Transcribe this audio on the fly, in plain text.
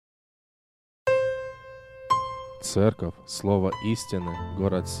Церковь Слово истины,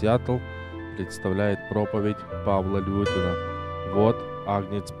 город Сиэтл, представляет проповедь Павла Лютина «Вот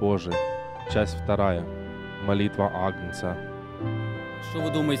Агнец Божий», часть 2, молитва Агнца. Что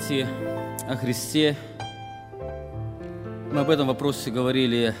вы думаете о Христе? Мы об этом вопросе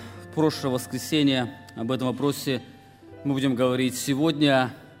говорили в прошлое воскресенье, об этом вопросе мы будем говорить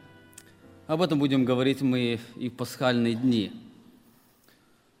сегодня, об этом будем говорить мы и в пасхальные дни.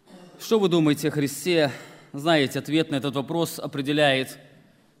 Что вы думаете о Христе? Знаете, ответ на этот вопрос определяет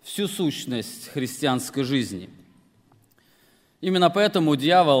всю сущность христианской жизни. Именно поэтому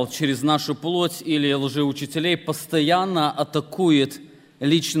дьявол через нашу плоть или лжеучителей постоянно атакует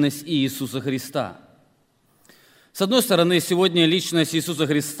личность Иисуса Христа. С одной стороны, сегодня личность Иисуса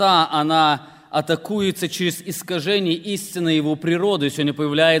Христа, она атакуется через искажение истины Его природы. Сегодня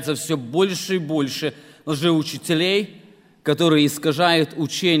появляется все больше и больше лжеучителей, которые искажают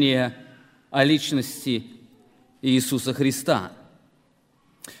учение о личности Иисуса Христа.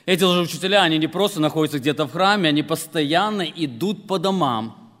 Эти лжеучителя, они не просто находятся где-то в храме, они постоянно идут по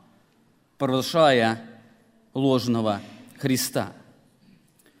домам, провозглашая ложного Христа.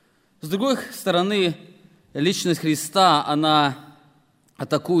 С другой стороны, личность Христа, она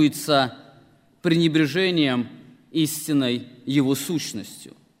атакуется пренебрежением истинной Его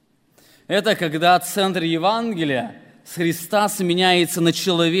сущностью. Это когда центр Евангелия с Христа сменяется на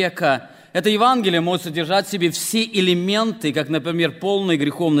человека. Это Евангелие может содержать в себе все элементы, как, например, полная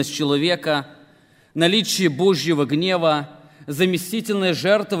греховность человека, наличие Божьего гнева, заместительная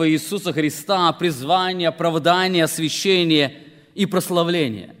жертва Иисуса Христа, призвание, оправдание, освящение и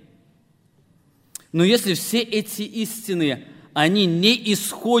прославление. Но если все эти истины, они не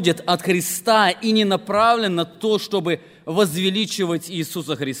исходят от Христа и не направлены на то, чтобы возвеличивать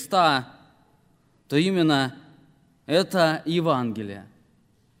Иисуса Христа, то именно это Евангелие,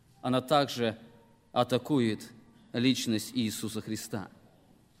 она также атакует личность Иисуса Христа.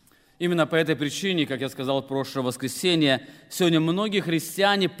 Именно по этой причине, как я сказал в прошлое воскресенье, сегодня многие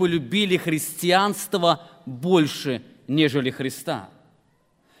христиане полюбили христианство больше, нежели Христа.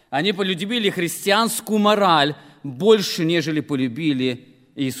 Они полюбили христианскую мораль больше, нежели полюбили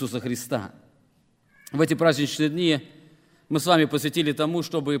Иисуса Христа. В эти праздничные дни мы с вами посвятили тому,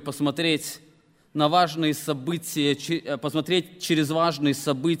 чтобы посмотреть на важные события, посмотреть через важные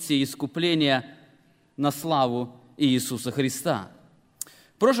события искупления на славу Иисуса Христа.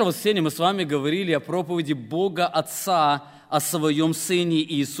 В прошлое воскресенье мы с вами говорили о проповеди Бога Отца о Своем Сыне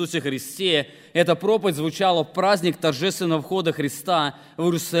Иисусе Христе. Эта проповедь звучала в праздник торжественного входа Христа в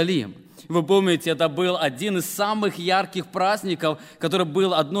Иерусалим. Вы помните, это был один из самых ярких праздников, который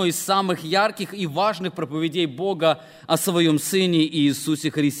был одной из самых ярких и важных проповедей Бога о Своем Сыне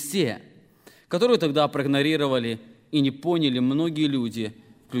Иисусе Христе, которую тогда проигнорировали и не поняли многие люди,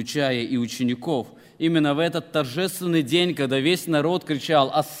 включая и учеников. Именно в этот торжественный день, когда весь народ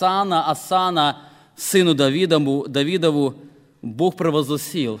кричал «Осанна, Осанна, сыну Давидову», Бог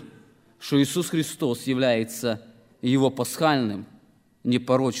провозгласил, что Иисус Христос является Его пасхальным,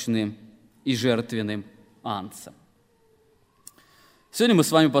 непорочным и жертвенным агнцем. Сегодня мы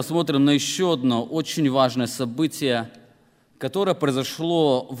с вами посмотрим на еще одно очень важное событие, которое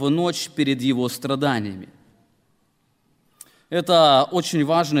произошло в ночь перед Его страданиями. Это очень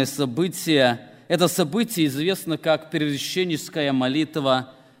важное событие. Это событие известно как первосвященническая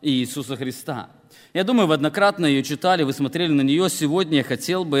молитва Иисуса Христа. Я думаю, вы однократно ее читали, вы смотрели на нее. Сегодня я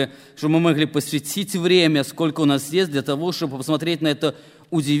хотел бы, чтобы мы могли посвятить время, сколько у нас есть, для того, чтобы посмотреть на эту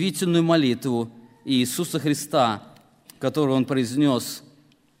удивительную молитву Иисуса Христа, которую Он произнес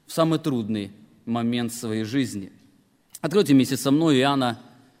в самый трудный момент своей жизни. Откройте вместе со мной Иоанна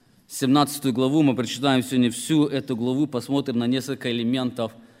 17 главу. Мы прочитаем сегодня всю эту главу, посмотрим на несколько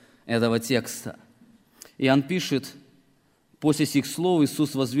элементов этого текста. Иоанн пишет: «После сих слов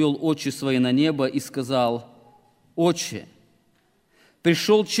Иисус возвел очи свои на небо и сказал: Отче,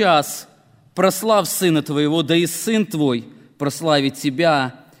 пришел час, прославь Сына Твоего, да и Сын Твой прославит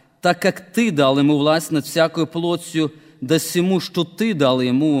Тебя, так как Ты дал Ему власть над всякой плотью, да всему, что Ты дал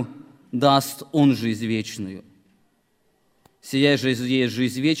Ему, даст Он жизнь вечную. Сия же есть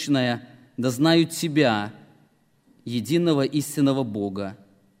жизнь вечная, да знают Тебя, единого истинного Бога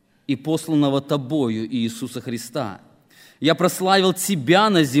и посланного Тобою Иисуса Христа. Я прославил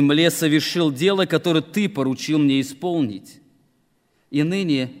Тебя на земле, совершил дело, которое Ты поручил мне исполнить. И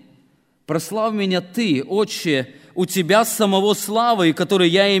ныне прославь меня Ты, Отче, у Тебя самого славы,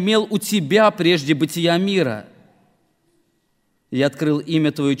 которую я имел у Тебя прежде бытия мира. Я открыл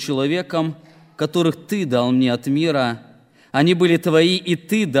имя Твое человекам, которых Ты дал мне от мира. Они были Твои, и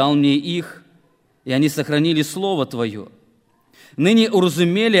Ты дал мне их, и они сохранили Слово Твое. Ныне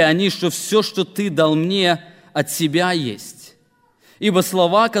уразумели они, что все, что Ты дал мне, от Тебя есть. Ибо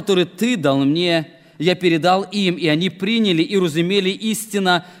слова, которые Ты дал мне, я передал им, и они приняли и разумели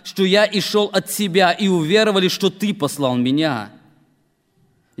истинно, что я и шел от Тебя, и уверовали, что Ты послал меня.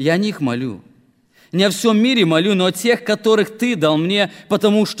 Я о них молю. Не о всем мире молю, но о тех, которых Ты дал мне,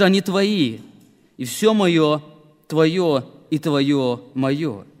 потому что они Твои. И все мое Твое, и Твое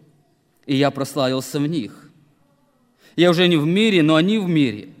мое. И я прославился в них. Я уже не в мире, но они в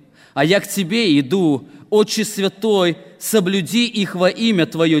мире. А я к Тебе иду, Отче Святой, соблюди их во имя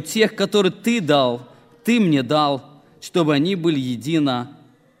Твое, тех, которые Ты дал, Ты мне дал, чтобы они были едино,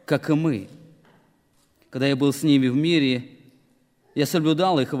 как и мы. Когда я был с ними в мире, я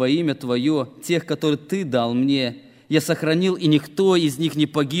соблюдал их во имя Твое, тех, которые Ты дал мне. Я сохранил, и никто из них не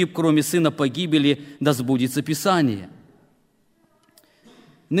погиб, кроме сына погибели, да сбудется Писание.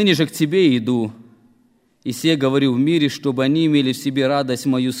 Ныне же к Тебе иду, и сие говорю в мире, чтобы они имели в себе радость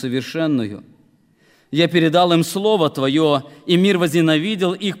мою совершенную. Я передал им Слово Твое, и мир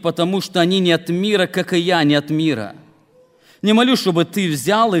возненавидел их, потому что они не от мира, как и я не от мира. Не молю, чтобы Ты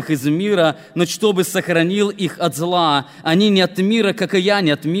взял их из мира, но чтобы сохранил их от зла. Они не от мира, как и я не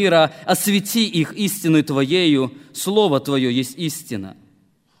от мира. Освети их истиной Твоею, Слово Твое есть истина.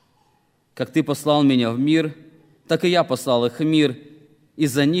 Как Ты послал меня в мир, так и я послал их в мир, и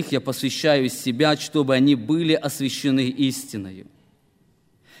за них я посвящаю себя, чтобы они были освящены истиною.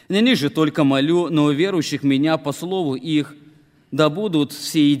 Не ниже только молю, но у верующих меня по слову их, да будут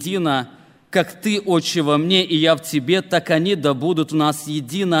все едино, как Ты, Отче, во мне, и я в Тебе, так они да будут в нас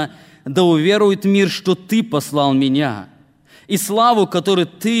едино, да уверует мир, что Ты послал меня. И славу, которую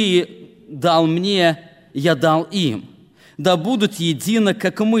Ты дал мне, я дал им. Да будут едино,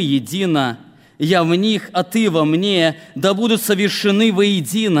 как мы едино, я в них, а Ты во мне, да будут совершены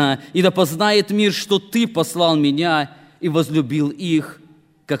воедино, и да познает мир, что Ты послал меня и возлюбил их,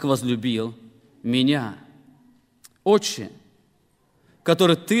 как возлюбил меня. Отче,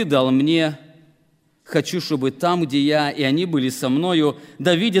 который Ты дал мне, хочу, чтобы там, где я, и они были со мною,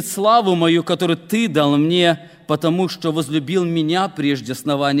 да видят славу мою, которую Ты дал мне, потому что возлюбил меня прежде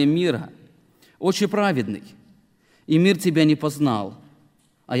основания мира. Отче праведный, и мир Тебя не познал,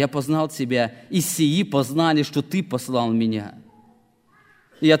 а я познал Тебя, и сии познали, что Ты послал меня.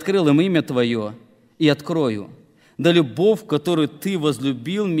 И открыл им имя Твое, и открою. Да любовь, которую Ты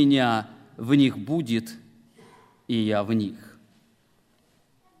возлюбил меня, в них будет, и я в них».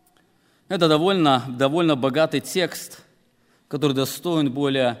 Это довольно богатый текст, который достоин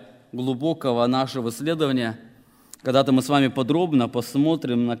более глубокого нашего исследования. Когда-то мы с вами подробно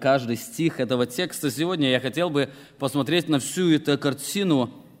посмотрим на каждый стих этого текста. Сегодня я хотел бы посмотреть на всю эту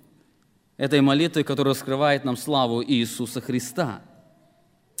картину этой молитвы, которая раскрывает нам славу Иисуса Христа.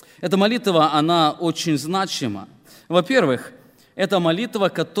 Эта молитва, она очень значима. Во-первых, это молитва,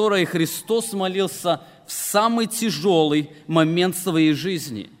 которой Христос молился в самый тяжелый момент своей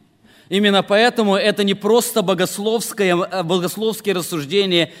жизни. Именно поэтому это не просто богословские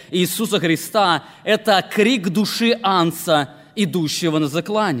рассуждения Иисуса Христа, это крик души Анца, идущего на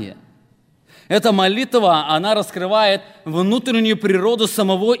заклание. Эта молитва, она раскрывает внутреннюю природу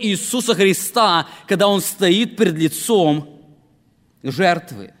самого Иисуса Христа, когда Он стоит пред лицом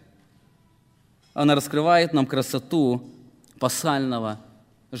жертвы. Она раскрывает нам красоту пасхального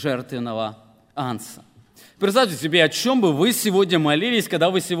жертвенного Анца. Представьте себе, о чем бы вы сегодня молились, когда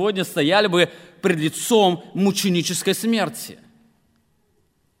вы сегодня стояли бы пред лицом мученической смерти.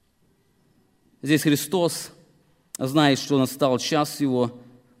 Здесь Христос знает, что настал час Его,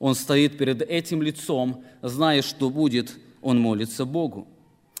 Он стоит перед этим лицом, зная, что будет, Он молится Богу.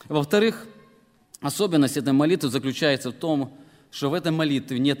 Во-вторых, особенность этой молитвы заключается в том, что в этой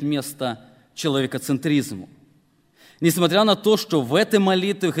молитве нет места человекоцентризму. Несмотря на то, что в этой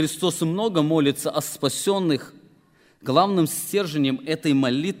молитве Христос много молится о спасенных, главным стержнем этой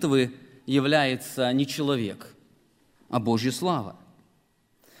молитвы является не человек, а Божья слава.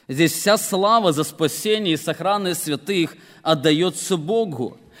 Здесь вся слава за спасение и сохранность святых отдается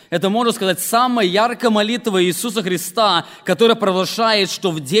Богу. Это, можно сказать, самая яркая молитва Иисуса Христа, которая провозглашает, что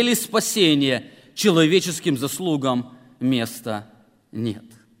в деле спасения человеческим заслугам места нет.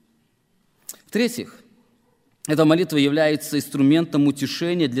 В-третьих, эта молитва является инструментом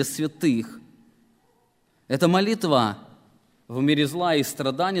утешения для святых. Эта молитва в мире зла и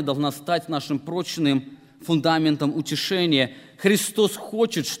страданий должна стать нашим прочным фундаментом утешения. Христос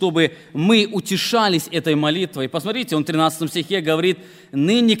хочет, чтобы мы утешались этой молитвой. Посмотрите, Он в 13 стихе говорит: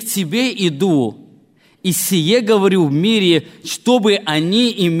 «Ныне к Тебе иду, и сие говорю в мире, чтобы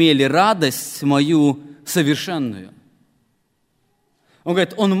они имели радость мою совершенную». Он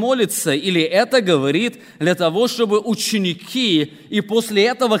говорит, он молится, или это говорит для того, чтобы ученики и после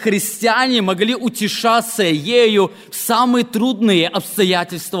этого христиане могли утешаться ею в самые трудные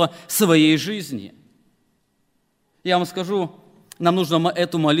обстоятельства своей жизни. Я вам скажу, нам нужно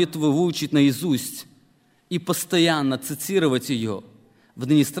эту молитву выучить наизусть и постоянно цитировать ее в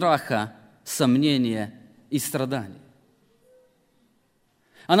дни страха, сомнения и страданий.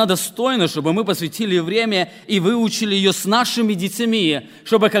 Она достойна, чтобы мы посвятили время и выучили ее с нашими детьми,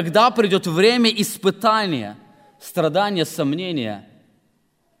 чтобы когда придет время испытания, страдания, сомнения,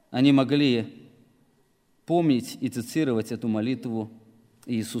 они могли помнить и цитировать эту молитву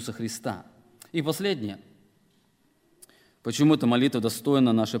Иисуса Христа. И последнее. Почему эта молитва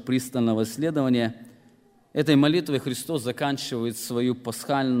достойна нашего пристального исследования? Этой молитвой Христос заканчивает свою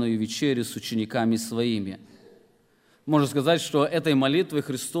пасхальную вечерю с учениками своими. Можно сказать, что этой молитвой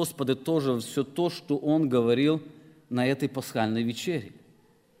Христос подытожил все то, что Он говорил на этой пасхальной вечере.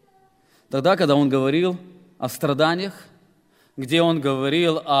 Тогда, когда Он говорил о страданиях, где Он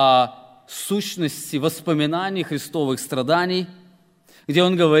говорил о сущности воспоминаний Христовых страданий, где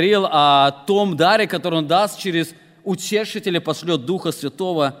Он говорил о том даре, который Он даст через Утешителя, пошлет Духа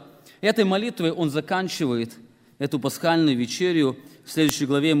Святого, этой молитвой Он заканчивает эту пасхальную вечерю. В следующей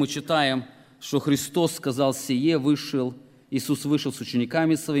главе мы читаем, что Христос сказал сие, Иисус вышел с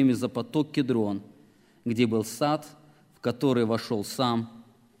учениками своими за поток Кедрон, где был сад, в который вошел сам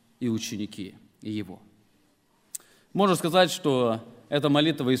и ученики Его. Можно сказать, что эта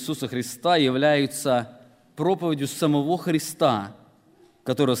молитва Иисуса Христа является проповедью самого Христа,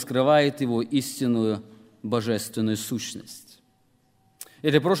 которая скрывает Его истинную божественную сущность. И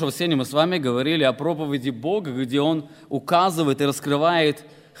для прошлого воскресенья мы с вами говорили о проповеди Бога, где Он указывает и раскрывает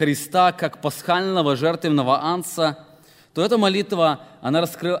Христа как пасхального жертвенного агнца, то эта молитва,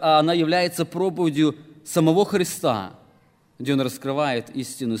 она является проповедью самого Христа, где Он раскрывает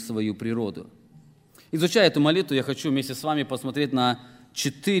истинную свою природу. Изучая эту молитву, я хочу вместе с вами посмотреть на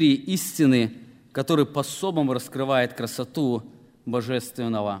 4 истины, которые по-особому раскрывают красоту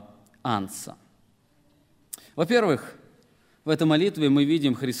божественного агнца. Во-первых, в этой молитве мы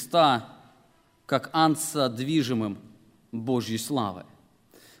видим Христа как агнца, движимым Божьей славой.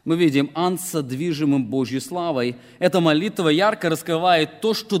 Мы видим агнца, движимым Божьей славой. Эта молитва ярко раскрывает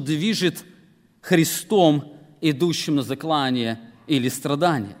то, что движет Христом, идущим на заклание или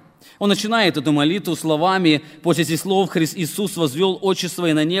страдание. Он начинает эту молитву словами, после этих слов Иисус возвел очи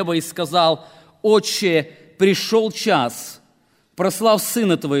свои на небо и сказал: «Отче, пришел час, прослав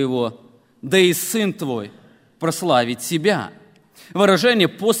Сына Твоего, да и Сын Твой прославит Тебя». Выражение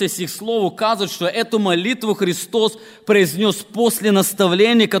после сих слов указывает, что эту молитву Христос произнес после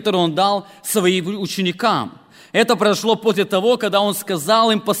наставления, которое Он дал своим ученикам. Это произошло после того, когда Он сказал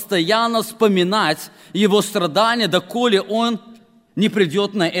им постоянно вспоминать Его страдания, доколе Он не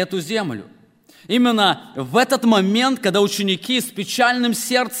придет на эту землю. Именно в этот момент, когда ученики с печальным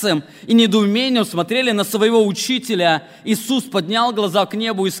сердцем и недоумением смотрели на своего учителя, Иисус поднял глаза к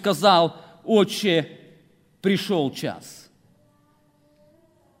небу и сказал: «Отче, пришел час».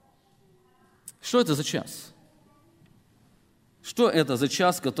 Что это за час? Что это за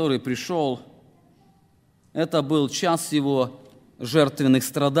час, который пришел? Это был час Его жертвенных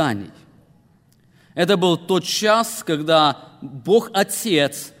страданий. Это был тот час, когда Бог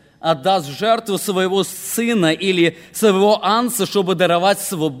Отец отдаст в жертву своего Сына или своего агнца, чтобы даровать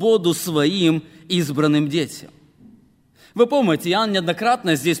свободу своим избранным детям. Вы помните, Иоанн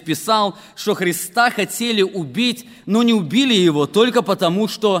неоднократно здесь писал, что Христа хотели убить, но не убили Его только потому,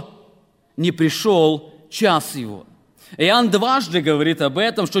 что не пришел час Его. Иоанн дважды говорит об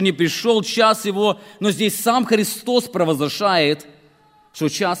этом, что не пришел час Его, но здесь сам Христос провозглашает, что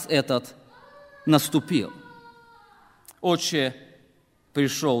час этот наступил. Отче,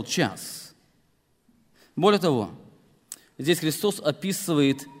 пришел час. Более того, здесь Христос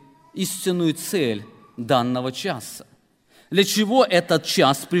описывает истинную цель данного часа. Для чего этот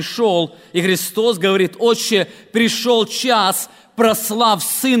час пришел? И Христос говорит: «Отче, пришел час, прослав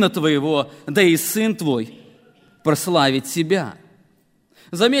Сына Твоего, да и Сын Твой прославит Тебя».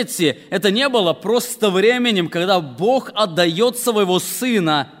 Заметьте, это не было просто временем, когда Бог отдает своего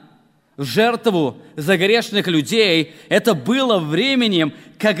Сына в жертву за грешных людей. Это было временем,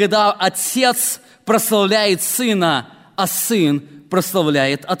 когда Отец прославляет Сына, а Сын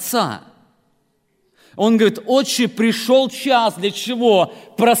прославляет Отца. Он говорит: «Отче, пришел час». Для чего?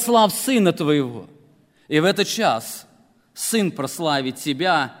 Прослав Сына Твоего. И в этот час Сын прославит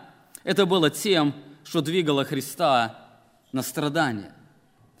Тебя. Это было тем, что двигало Христа на страдания.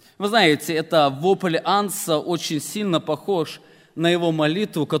 Вы знаете, это вопль агнца очень сильно похож на его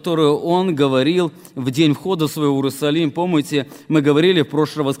молитву, которую он говорил в день входа в свой Иерусалим. Помните, мы говорили в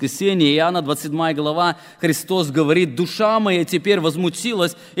прошлое воскресенье, Иоанна 27 глава, Христос говорит: «Душа моя теперь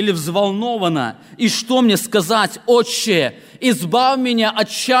возмутилась или взволнована, и что мне сказать? Отче, избавь меня от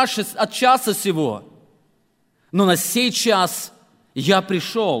часа сего. Но на сей час я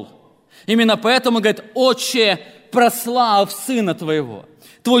пришел». Именно поэтому говорит: «Отче, прославь Сына Твоего».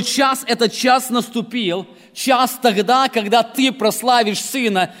 Твой час, этот час наступил, час тогда, когда ты прославишь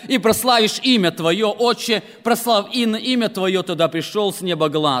Сына и прославишь имя Твое. Отче, прославь имя Твое, тогда пришел с неба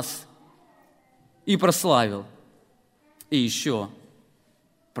глаз и прославил. И еще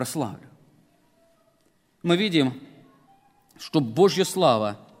прославлю. Мы видим, что Божья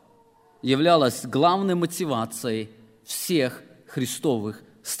слава являлась главной мотивацией всех христовых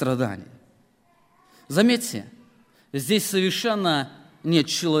страданий. Заметьте, здесь совершенно нет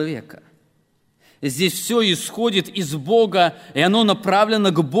человека. Здесь все исходит из Бога, и оно направлено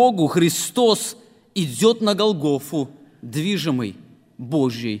к Богу. Христос идет на Голгофу, движимый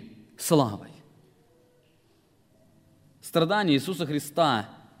Божьей славой. Страдание Иисуса Христа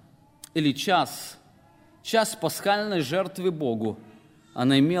или час пасхальной жертвы Богу,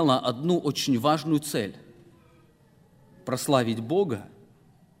 она имела одну очень важную цель – прославить Бога.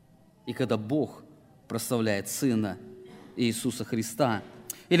 И когда Бог прославляет Сына Иисуса Христа,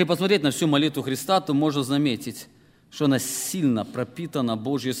 или посмотреть на всю молитву Христа, то можно заметить, что она сильно пропитана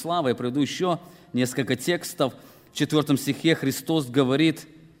Божьей славой. Я приведу еще несколько текстов. В 4 стихе Христос говорит: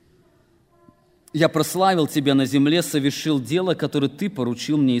 «Я прославил Тебя на земле, совершил дело, которое Ты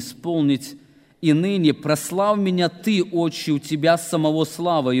поручил мне исполнить. И ныне прославь меня Ты, Отче, у Тебя самого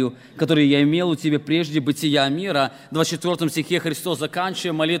славою, которую я имел у Тебя прежде бытия мира». В 24 стихе Христос,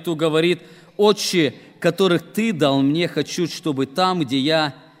 заканчивая молитву, говорит: «Отче, которых Ты дал мне, хочу, чтобы там, где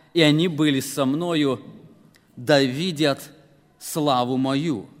я, и они были со мною, да видят славу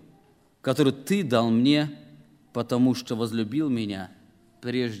мою, которую Ты дал мне, потому что возлюбил меня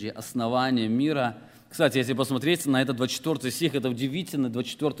прежде основания мира». Кстати, если посмотреть на этот 24 стих, это удивительный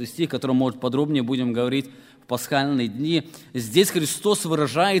 24 стих, о котором, может, подробнее будем говорить в пасхальные дни. Здесь Христос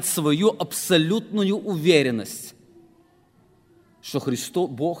выражает свою абсолютную уверенность, что Христос,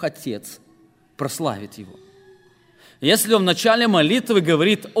 Бог Отец, прославит Его. Если Он в начале молитвы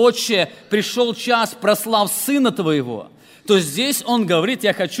говорит: «Отче, пришел час, прославь Сына Твоего», то здесь Он говорит: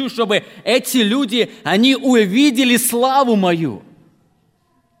 «Я хочу, чтобы эти люди, они увидели славу мою».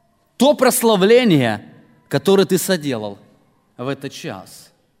 То прославление, которое Ты соделал в этот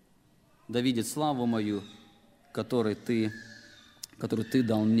час, да видит славу мою, которую Ты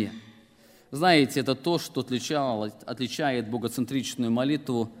дал мне. Знаете, это то, что отличает богоцентричную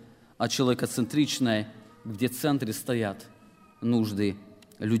молитву от человекоцентричной, где в центре стоят нужды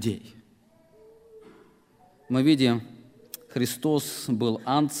людей. Мы видим, Христос был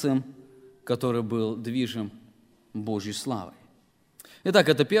агнцем, который был движим Божьей славой. Итак,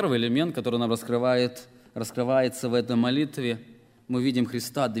 это первый элемент, который нам раскрывается в этой молитве. Мы видим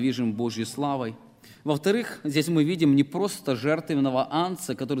Христа движим Божьей славой. Во-вторых, здесь мы видим не просто жертвенного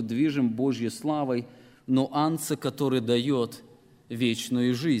агнца, который движим Божьей славой, но агнца, который дает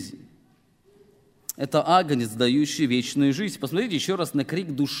вечную жизнь. Это агнец, дающий вечную жизнь. Посмотрите еще раз на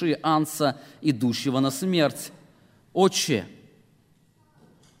крик души агнца, идущего на смерть: «Отче,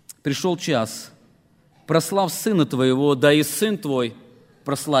 пришел час, прославь Сына Твоего, да и Сын Твой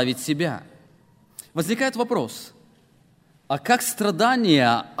прославит Себя». Возникает вопрос: а как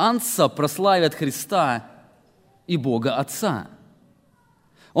страдания агнца прославят Христа и Бога Отца?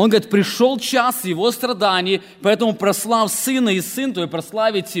 Он говорит: пришел час Его страданий, поэтому прославь Сына, и Сын Твой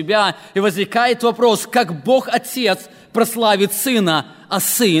прославит Тебя. И возникает вопрос: как Бог Отец прославит Сына, а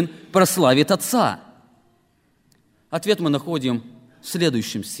Сын прославит Отца? Ответ мы находим в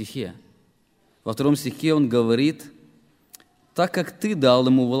следующем стихе. Во 2 стихе он говорит: «Так как Ты дал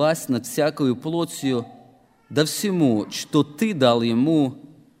Ему власть над всякою плотью, да всему, что Ты дал Ему,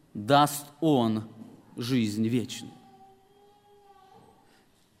 даст Он жизнь вечную».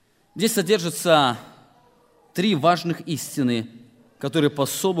 Здесь содержатся 3 важных истины, которые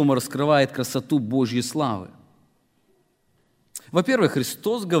по-особому раскрывают красоту Божьей славы. Во-первых,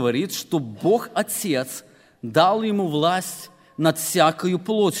 Христос говорит, что Бог Отец дал Ему власть над всякою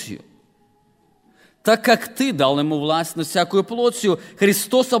плотью. Так как Ты дал Ему власть над всякою плотью,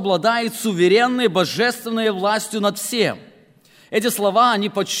 Христос обладает суверенной божественной властью над всем. Эти слова, они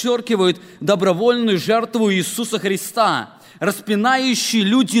подчеркивают добровольную жертву Иисуса Христа. Распинающие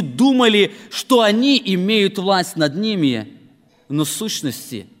люди думали, что они имеют власть над ними, но в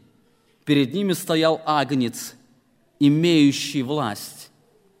сущности перед ними стоял агнец, имеющий власть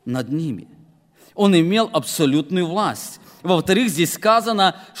над ними. Он имел абсолютную власть. Во-вторых, здесь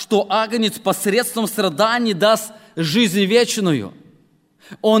сказано, что Агнец посредством страданий даст жизнь вечную.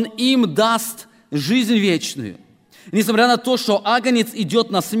 Он им даст жизнь вечную. Несмотря на то, что Агнец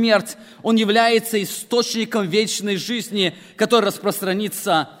идет на смерть, он является источником вечной жизни, который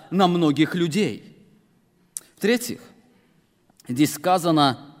распространится на многих людей. В-третьих, здесь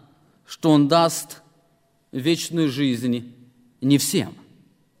сказано, что он даст вечную жизнь не всем.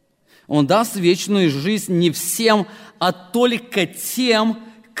 Он даст вечную жизнь не всем, а только тем,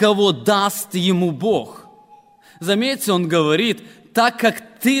 кого даст ему Бог. Заметьте, он говорит: так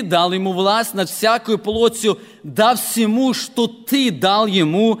как ты дал ему власть над всякою плотью, да всему, что ты дал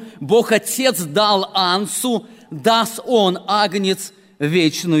ему, Бог Отец дал Агнцу, даст он, Агнец,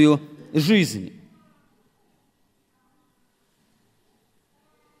 вечную жизнь.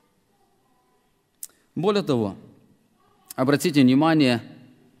 Более того, обратите внимание,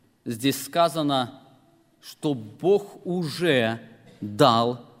 здесь сказано, что Бог уже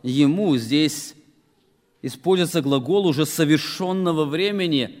дал ему. Здесь используется глагол уже совершенного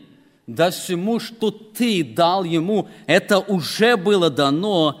времени. Да всему, что ты дал ему, это уже было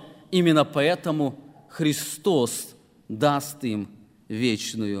дано. Именно поэтому Христос даст им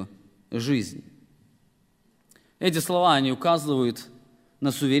вечную жизнь. Эти слова, они указывают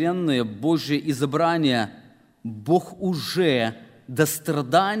на суверенное Божье избрание. Бог уже до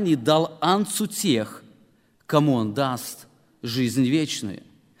страданий дал Агнцу тех, кому Он даст жизнь вечную.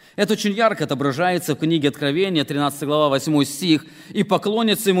 Это очень ярко отображается в книге Откровения, 13 глава, 8 стих. «И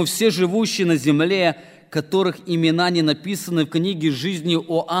поклонятся Ему все живущие на земле, которых имена не написаны в книге жизни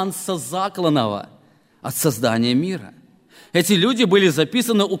у Агнца закланного от создания мира». Эти люди были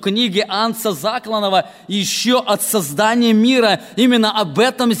записаны у книги Агнца закланного еще от создания мира. Именно об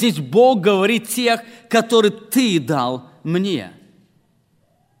этом здесь Бог говорит: тех, которые ты дал мне.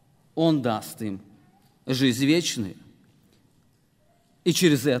 Он даст им жизнь вечную. И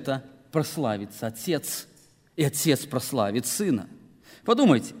через это прославится Отец, и Отец прославит Сына.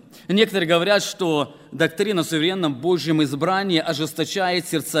 Подумайте, некоторые говорят, что доктрина о суверенном Божьем избрании ожесточает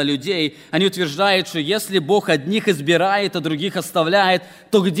сердца людей. Они утверждают, что если Бог одних избирает, а других оставляет,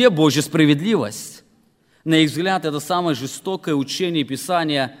 то где Божья справедливость? На их взгляд, это самое жестокое учение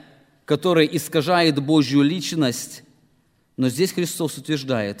Писания, которое искажает Божью личность. Но здесь Христос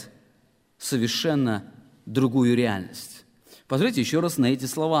утверждает совершенно другую реальность. Посмотрите еще раз на эти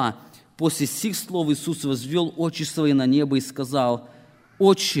слова. «После сих слов Иисус возвел очи свои на небо и сказал: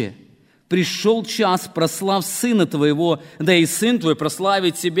 Отче, пришел час, прослав Сына Твоего, да и Сын Твой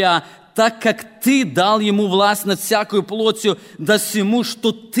прославит Тебя, так как Ты дал Ему власть над всякою плотью, да всему,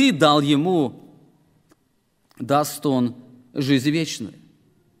 что Ты дал Ему, даст Он жизнь вечную».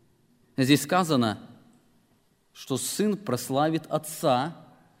 Здесь сказано, что Сын прославит Отца,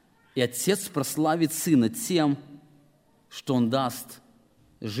 и Отец прославит Сына тем, что Он даст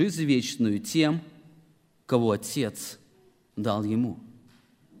жизнь вечную тем, кого Отец дал Ему.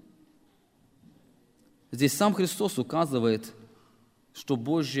 Здесь сам Христос указывает, что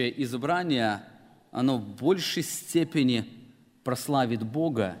Божье избрание, оно в большей степени прославит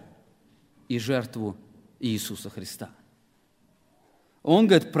Бога и жертву Иисуса Христа. Он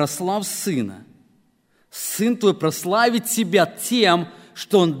говорит: прослав Сына. Сын Твой прославит Тебя тем,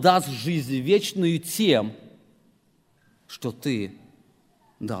 что Он даст жизнь вечную тем, что Ты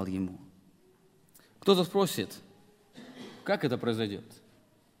дал Ему. Кто-то спросит, как это произойдет?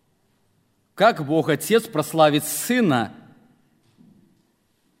 Как Бог Отец прославит Сына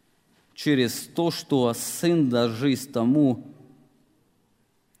через то, что Сын даст жизнь тому,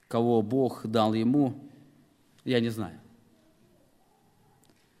 кого Бог дал Ему? Я не знаю.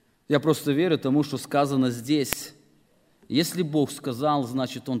 Я просто верю тому, что сказано здесь. Если Бог сказал,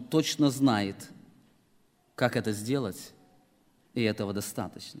 значит, Он точно знает, как это сделать, и этого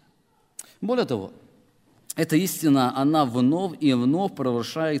достаточно. Более того, эта истина, она вновь и вновь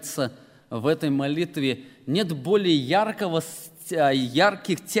провозглашается в этой молитве. Нет более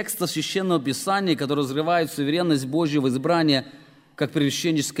ярких текстов Священного Писания, которые разрывают суверенность Божьего избрания, как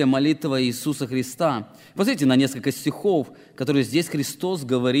пресвященническая молитва Иисуса Христа. Посмотрите на несколько стихов, которые здесь Христос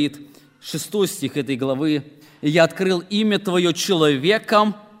говорит. 6 стих этой главы. «Я открыл имя Твое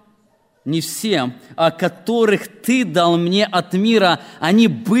человекам, не всем, о которых Ты дал мне от мира, они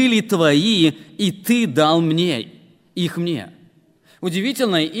были Твои, и Ты дал мне их мне».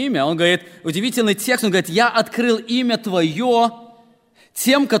 Удивительное имя, он говорит, удивительный текст, он говорит: «Я открыл имя Твое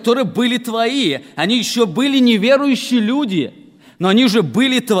тем, которые были Твои». Они еще были неверующие люди, но они уже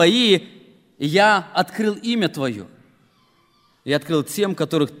были Твои, и я открыл имя Твое. Я открыл тем,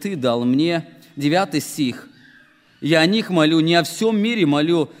 которых Ты дал мне. 9 стих. «Я о них молю, не о всем мире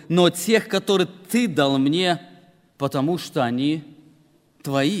молю, но о тех, которые Ты дал мне, потому что они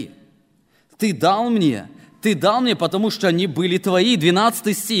Твои. Ты дал мне, потому что они были Твои.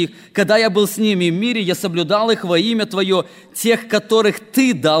 12 стих. Когда я был с ними в мире, я соблюдал их во имя Твое, тех, которых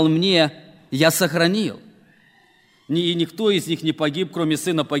Ты дал мне, я сохранил. И никто из них не погиб, кроме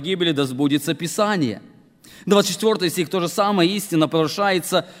сына погибели, да сбудется Писание. 24 стих, то же самое, истина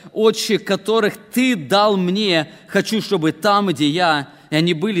продолжается. Отче, которых Ты дал мне, хочу, чтобы там, где я, и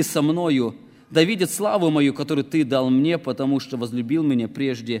они были со мною, да видят славу мою, которую Ты дал мне, потому что возлюбил меня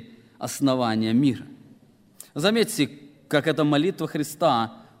прежде основания мира. Заметьте, как эта молитва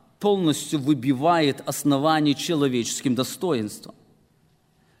Христа полностью выбивает основание человеческим достоинством.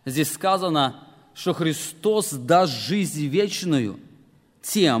 Здесь сказано, что Христос даст жизнь вечную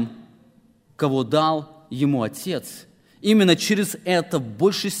тем, кого дал Ему Отец. Именно через это в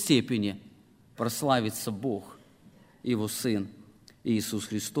большей степени прославится Бог и Его Сын Иисус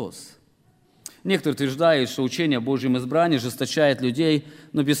Христос. Некоторые утверждают, что учение о Божьем избрании ожесточает людей,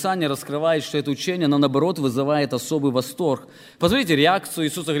 но Писание раскрывает, что это учение, оно, наоборот, вызывает особый восторг. Посмотрите реакцию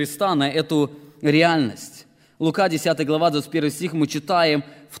Иисуса Христа на эту реальность. Лука, 10 глава, 21 стих, мы читаем: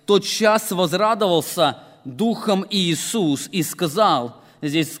 «В тот час возрадовался Духом Иисус и сказал»,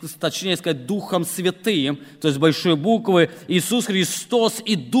 здесь точнее сказать Духом Святым, то есть большой буквы, Иисус Христос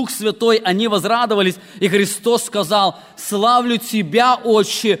и Дух Святой, они возрадовались, и Христос сказал: «Славлю Тебя,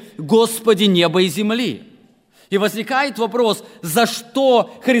 Отче, Господи неба и земли». И возникает вопрос, за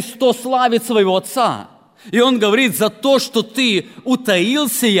что Христос славит своего Отца? И Он говорит: за то, что Ты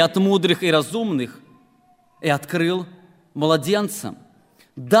утаился и от мудрых и разумных, и открыл младенцам.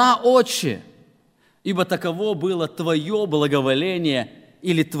 Да, Отче, ибо таково было Твое благоволение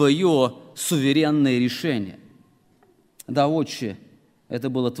или Твое суверенное решение. Да, Отче, это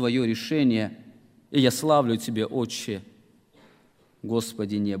было Твое решение, и я славлю Тебя, Отче,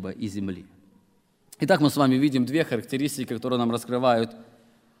 Господи неба и земли. Итак, мы с вами видим две характеристики, которые нам раскрывают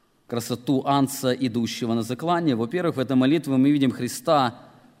красоту анца, идущего на заклание. Во-первых, в этой молитве мы видим Христа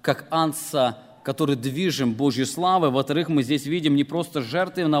как анца, который движим Божьей славой. Во-вторых, мы здесь видим не просто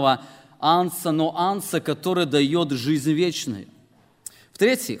жертвенного анца, но анца, который дает жизнь вечную.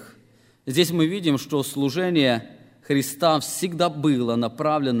 В-третьих, здесь мы видим, что служение Христа всегда было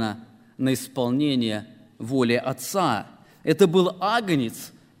направлено на исполнение воли Отца. Это был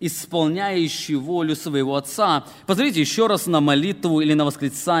агнец, исполняющий волю своего Отца. Посмотрите еще раз на молитву или на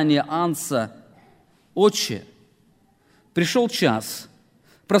восклицание анца: «Отче, пришел час,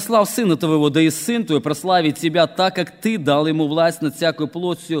 прослав Сына Твоего, да и Сын Твой прославит Тебя, так как Ты дал Ему власть над всякой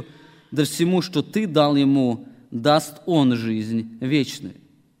плотью, да всему, что Ты дал Ему, даст Он жизнь вечную».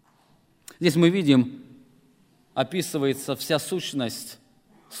 Здесь мы видим, описывается вся сущность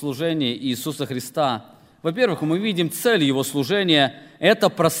служения Иисуса Христа. Во-первых, мы видим цель Его служения – это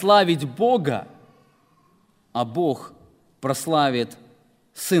прославить Бога, а Бог прославит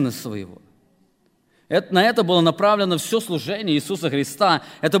Сына Своего. На это было направлено все служение Иисуса Христа.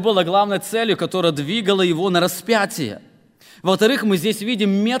 Это было главной целью, которая двигала Его на распятие. Во-вторых, мы здесь видим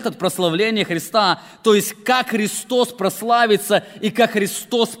метод прославления Христа, то есть как Христос прославится и как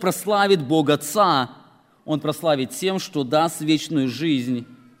Христос прославит Бога Отца. Он прославит тем, что даст вечную жизнь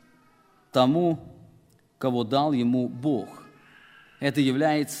тому, кого дал Ему Бог. Это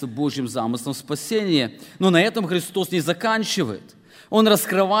является Божьим замыслом спасения. Но на этом Христос не заканчивает. Он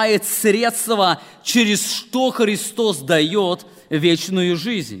раскрывает средства, через что Христос дает вечную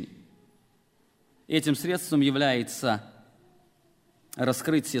жизнь. Этим средством является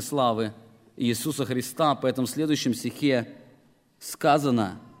раскрытие славы Иисуса Христа. Поэтому в следующем стихе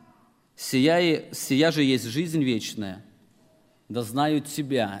сказано: «Сия же есть жизнь вечная, да знают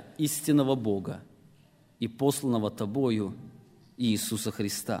Тебя, истинного Бога, и посланного Тобою Иисуса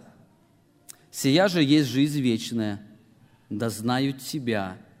Христа». «Сия же есть жизнь вечная, да знают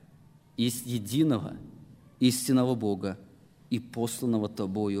Тебя, единого, истинного Бога, и посланного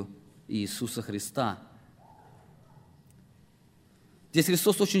Тобою Иисуса Христа». Здесь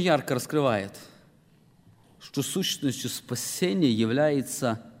Христос очень ярко раскрывает, что сущностью спасения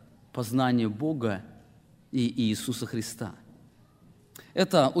является познание Бога и Иисуса Христа.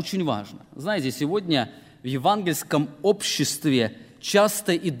 Это очень важно. Знаете, сегодня в евангельском обществе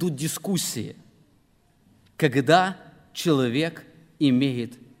часто идут дискуссии, когда человек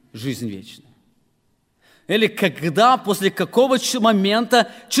имеет жизнь вечную. Или когда, после какого момента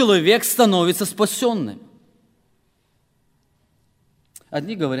человек становится спасенным.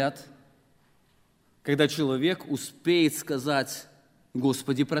 Одни говорят, когда человек успеет сказать: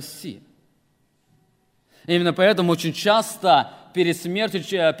 «Господи, прости». Именно поэтому очень часто перед смертью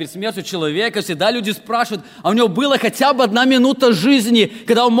человека всегда люди спрашивают, а у него была хотя бы 1 минута жизни,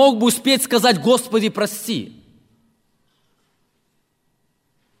 когда он мог бы успеть сказать: «Господи, прости».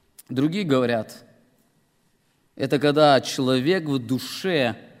 Другие говорят, это когда человек в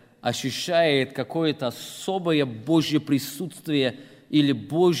душе ощущает какое-то особое Божье присутствие или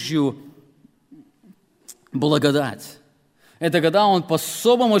Божью благодать. Это когда он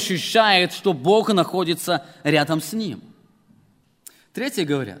по-особому ощущает, что Бог находится рядом с ним. Третьи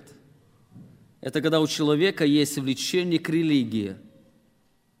говорят, это когда у человека есть влечение к религии.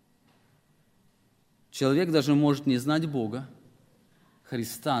 Человек даже может не знать Бога,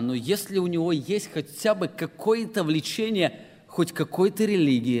 Христа, но если у него есть хотя бы какое-то влечение хоть какой-то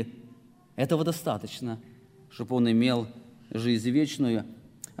религии, этого достаточно, чтобы он имел жизнь вечную.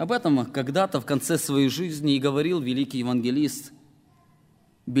 Об этом когда-то в конце своей жизни и говорил великий евангелист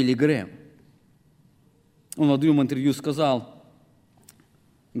Билли Грэм. Он в одном интервью сказал,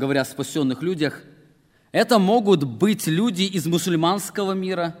 говоря о спасенных людях, это могут быть люди из мусульманского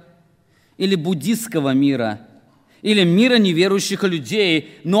мира или буддистского мира, или мира неверующих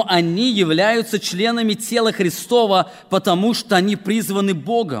людей, но они являются членами тела Христова, потому что они призваны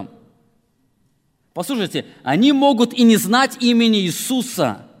Богом. Послушайте, они могут и не знать имени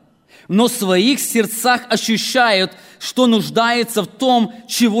Иисуса, но в своих сердцах ощущают, что нуждаются в том,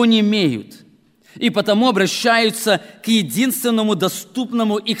 чего не имеют, и потому обращаются к единственному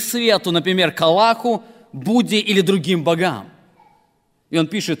доступному их свету, например, к Аллаху, Будде или другим богам. И он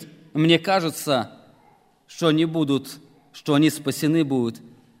пишет, мне кажется, что они спасены будут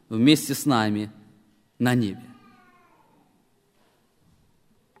вместе с нами на небе.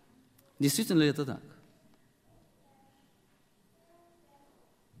 Действительно ли это так?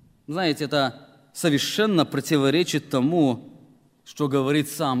 Знаете, это совершенно противоречит тому, что говорит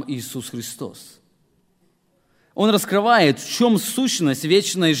сам Иисус Христос. Он раскрывает, в чем сущность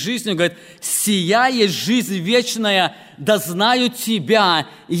вечной жизни. Он говорит, «Сия есть жизнь вечная, да знают Тебя,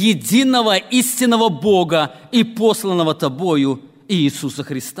 единого истинного Бога и посланного Тобою Иисуса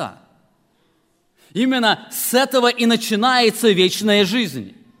Христа». Именно с этого и начинается вечная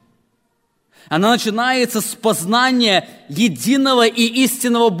жизнь. Она начинается с познания единого и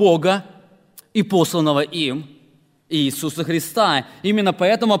истинного Бога и посланного им Иисуса Христа. Именно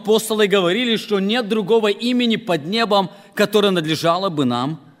поэтому апостолы говорили, что нет другого имени под небом, которое надлежало бы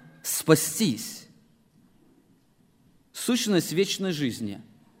нам спастись. Сущность вечной жизни,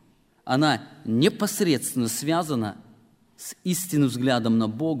 она непосредственно связана с истинным взглядом на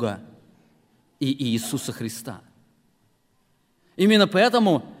Бога и Иисуса Христа. Именно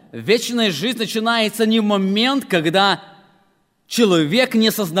поэтому вечная жизнь начинается не в момент, когда человек, не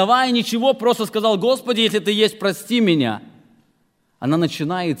осознавая ничего, просто сказал, «Господи, если Ты есть, прости меня». Она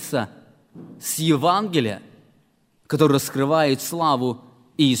начинается с Евангелия, которое раскрывает славу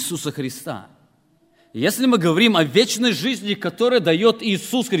Иисуса Христа. Если мы говорим о вечной жизни, которую дает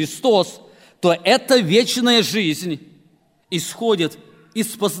Иисус Христос, то эта вечная жизнь исходит из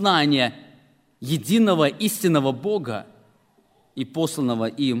познания единого истинного Бога и посланного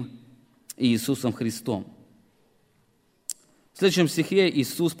им Иисусом Христом. В следующем стихе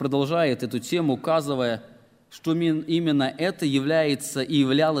Иисус продолжает эту тему, указывая, что именно это является и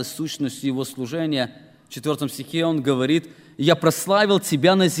являлось сущностью Его служения. В 4 стихе Он говорит, «Я прославил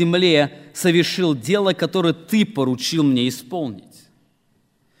Тебя на земле, совершил дело, которое Ты поручил мне исполнить».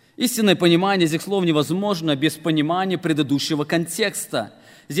 Истинное понимание этих слов невозможно без понимания предыдущего контекста.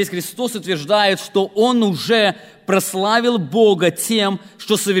 Здесь Христос утверждает, что Он уже прославил Бога тем,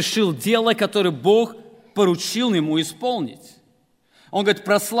 что совершил дело, которое Бог поручил Ему исполнить. Он говорит,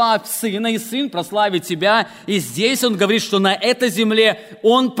 прославь Сына, и Сын прославит Тебя. И здесь Он говорит, что на этой земле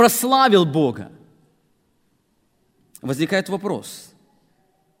Он прославил Бога. Возникает вопрос,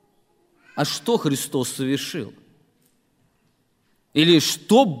 а что Христос совершил? Или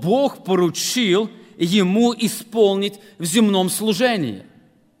что Бог поручил Ему исполнить в земном служении?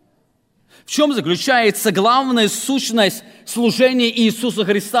 В чем заключается главная сущность служения Иисуса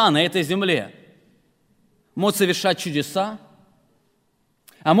Христа на этой земле? Может совершать чудеса?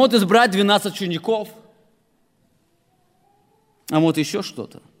 А может избрать 12 учеников? А может еще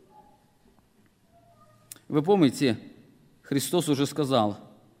что-то? Вы помните, Христос уже сказал,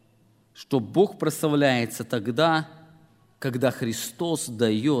 что Бог прославляется тогда, когда Христос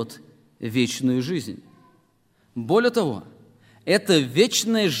дает вечную жизнь. Более того, эта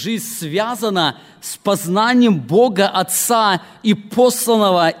вечная жизнь связана с познанием Бога Отца и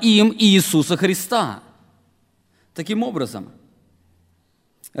посланного им Иисуса Христа. Таким образом,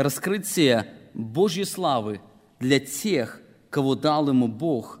 раскрытие Божьей славы для тех, кого дал ему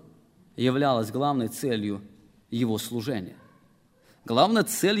Бог, являлось главной целью Его служения. Главная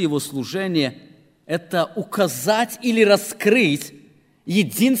цель Его служения – это указать или раскрыть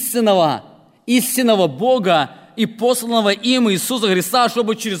единственного истинного Бога и и посланного им Иисуса Христа,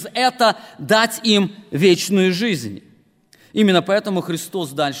 чтобы через это дать им вечную жизнь. Именно поэтому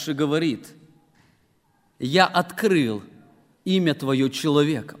Христос дальше говорит: «Я открыл имя Твое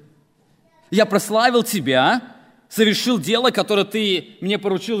человеком. Я прославил Тебя, совершил дело, которое Ты мне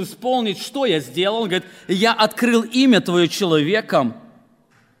поручил исполнить». Что я сделал? Он говорит: «Я открыл имя Твое человеком,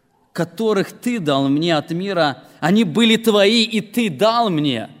 которых Ты дал мне от мира. Они были Твои, и Ты дал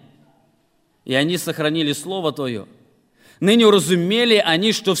мне. И они сохранили Слово Твое. Ныне уразумели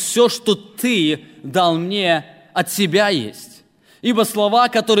они, что все, что Ты дал мне, от Тебя есть. Ибо слова,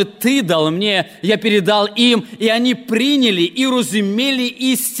 которые Ты дал мне, я передал им, и они приняли и уразумели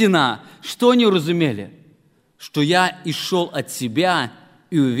истина». Что они уразумели? Что я и шел от Тебя,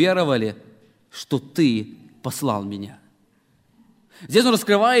 и уверовали, что Ты послал меня. Здесь он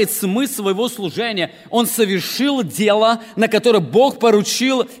раскрывает смысл своего служения. Он совершил дело, на которое Бог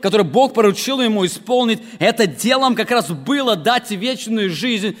поручил ему исполнить. Это делом как раз было дать вечную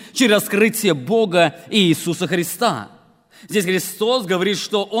жизнь через раскрытие Бога и Иисуса Христа. Здесь Христос говорит,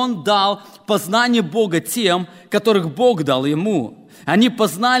 что Он дал познание Бога тем, которых Бог дал Ему. Они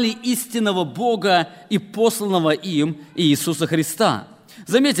познали истинного Бога и посланного им Иисуса Христа.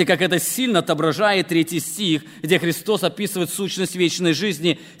 Заметьте, как это сильно отображает 3 стих, где Христос описывает сущность вечной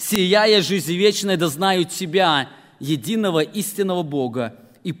жизни. «Сияя жизнь вечная, да знают Тебя, единого истинного Бога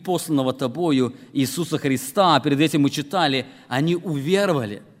и посланного Тобою Иисуса Христа». Перед этим мы читали: они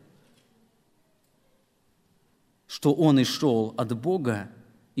уверовали, что Он и шел от Бога,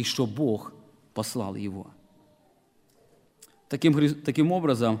 и что Бог послал Его. Таким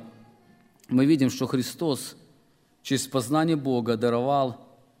образом, мы видим, что Христос через познание Бога даровал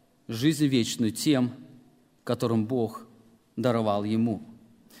жизнь вечную тем, которым Бог даровал Ему.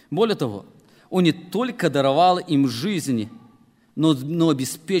 Более того, Он не только даровал им жизнь, но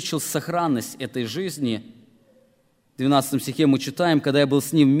обеспечил сохранность этой жизни. В 12 стихе мы читаем: «Когда я был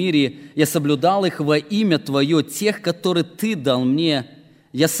с Ним в мире, я соблюдал их во имя Твое, тех, которые Ты дал мне,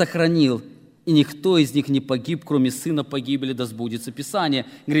 я сохранил, и никто из них не погиб, кроме сына погибели, да сбудется Писание».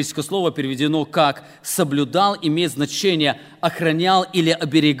 Греческое слово переведено как «соблюдал», имеет значение «охранял» или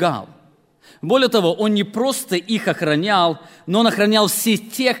 «оберегал». Более того, Он не просто их охранял, но Он охранял всех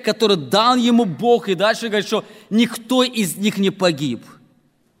тех, которые дал Ему Бог. И дальше говорит, что никто из них не погиб,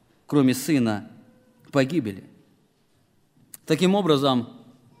 кроме сына погибели. Таким образом,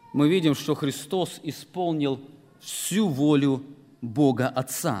 мы видим, что Христос исполнил всю волю Бога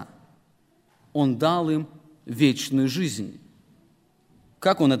Отца. Он дал им вечную жизнь.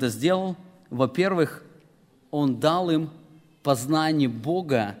 Как Он это сделал? Во-первых, Он дал им познание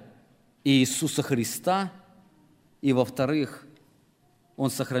Бога и Иисуса Христа, и, во-вторых, Он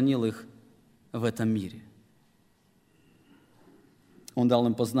сохранил их в этом мире. Он дал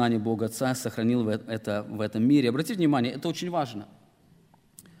им познание Бога Отца, сохранил это в этом мире. Обратите внимание, это очень важно.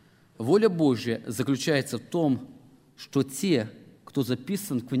 Воля Божья заключается в том, что те, кто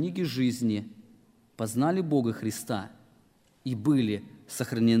записан в книге жизни, познали Бога Христа и были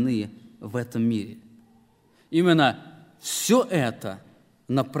сохранены в этом мире. Именно все это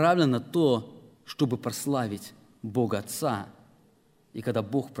направлено на то, чтобы прославить Бога Отца, и когда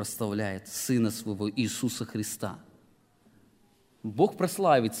Бог прославляет Сына Своего Иисуса Христа. Бог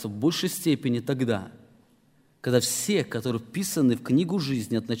прославится в большей степени тогда, когда все, которые вписаны в книгу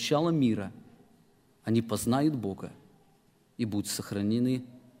жизни от начала мира, они познают Бога и будут сохранены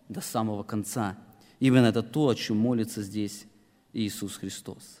до самого конца. Именно это то, о чем молится здесь Иисус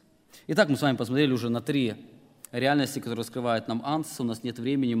Христос. Итак, мы с вами посмотрели уже на 3 реальности, которые раскрывают нам Агнец. У нас нет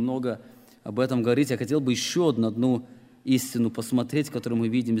времени много об этом говорить. Я хотел бы еще одну истину посмотреть, которую мы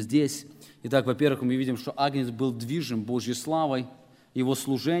видим здесь. Итак, во-первых, мы видим, что Агнец был движим Божьей славой. Его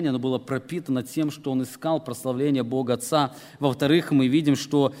служение, оно было пропитано тем, что он искал прославления Бога Отца. Во-вторых, мы видим,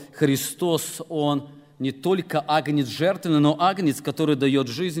 что Христос, Он не только агнец жертвенный, но агнец, который дает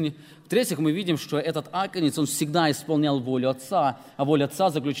жизнь. В-третьих, мы видим, что этот агнец, он всегда исполнял волю Отца, а воля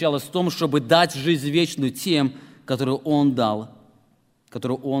Отца заключалась в том, чтобы дать жизнь вечную тем, которую Он дал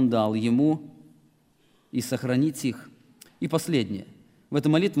Ему, и сохранить их. И последнее. В этой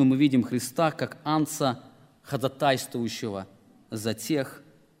молитве мы видим Христа как агнца, ходатайствующего за тех,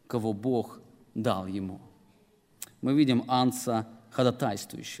 кого Бог дал Ему. Мы видим агнца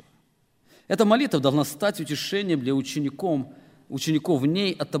ходатайствующего. Эта молитва должна стать утешением для учеников. В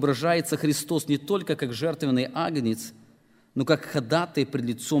ней отображается Христос не только как жертвенный агнец, но как ходатай пред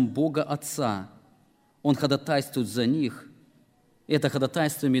лицом Бога Отца. Он ходатайствует за них. И это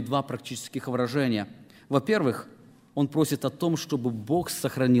ходатайство имеет 2 практических выражения. Во-первых, он просит о том, чтобы Бог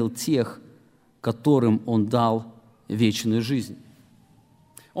сохранил тех, которым Он дал вечную жизнь.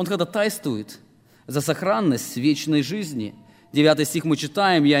 Он ходатайствует за сохранность вечной жизни. 9 стих мы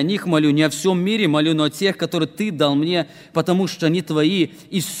читаем: «Я о них молю, не о всем мире молю, но о тех, которые Ты дал мне, потому что они Твои,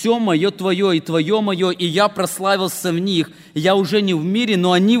 и все мое Твое, и Твое мое, и я прославился в них. Я уже не в мире,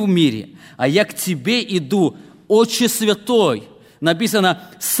 но они в мире. А я к Тебе иду, Отче Святой». Написано: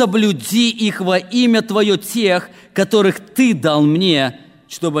 «Соблюди их во имя Твое, тех, которых Ты дал мне,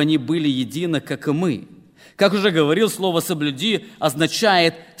 чтобы они были едины, как и мы». Как уже говорил, слово «соблюди»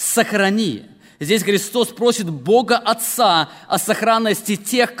 означает «сохрани». Здесь Христос просит Бога Отца о сохранности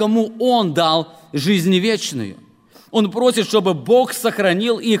тех, кому Он дал жизнь вечную. Он просит, чтобы Бог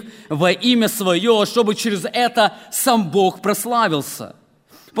сохранил их во имя Свое, чтобы через это сам Бог прославился.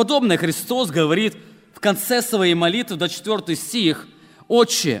 Подобное Христос говорит в конце своей молитвы, 24 стих: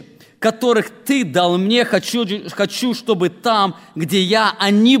 «Отче, которых Ты дал мне, хочу, чтобы там, где я,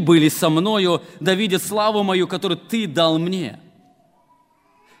 они были со мною, да видят славу мою, которую Ты дал мне».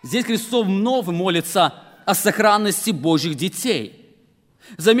 Здесь Христос вновь молится о сохранности Божьих детей.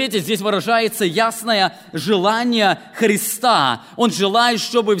 Заметьте, здесь выражается ясное желание Христа. Он желает,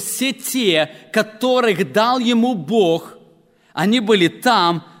 чтобы все те, которых дал Ему Бог, они были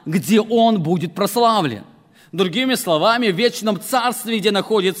там, где Он будет прославлен. Другими словами, в вечном царстве, где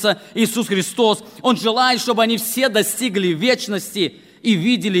находится Иисус Христос, Он желает, чтобы они все достигли вечности и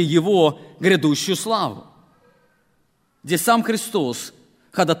видели Его грядущую славу. Здесь сам Христос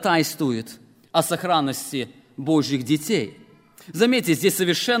ходатайствует о сохранности Божьих детей. Заметьте, здесь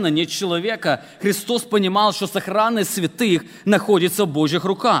совершенно нет человека. Христос понимал, что сохранность святых находится в Божьих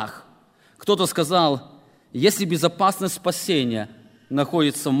руках. Кто-то сказал: если безопасность спасения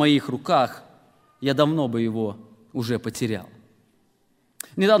находится в моих руках, я давно бы его уже потерял.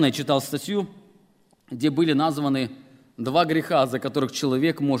 Недавно я читал статью, где были названы 2 греха, за которых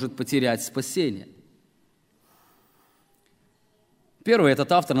человек может потерять спасение. Первый,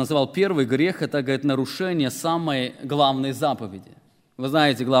 этот автор называл первый грех, это, говорит, нарушение самой главной заповеди. Вы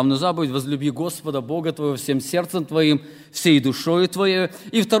знаете главную заповедь: возлюби Господа Бога твоего всем сердцем твоим, всей душою твоей.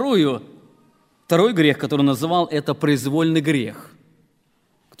 И второй грех, который он называл, это произвольный грех.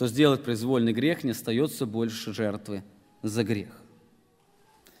 Кто сделает произвольный грех, не остается больше жертвы за грех.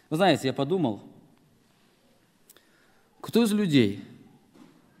 Вы знаете, я подумал, кто из людей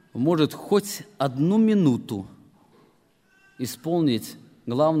может хоть 1 минуту исполнить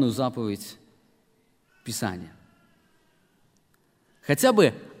главную заповедь Писания? Хотя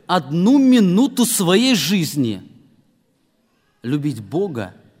бы 1 минуту своей жизни любить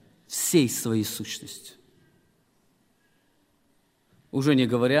Бога всей своей сущностью. Уже не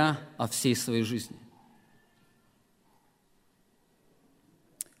говоря о всей своей жизни.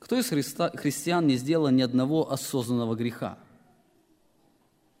 Кто из христиан не сделал ни одного осознанного греха?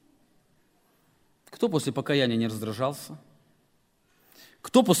 Кто после покаяния не раздражался?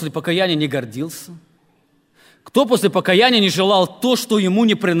 Кто после покаяния не гордился? Кто после покаяния не желал то, что ему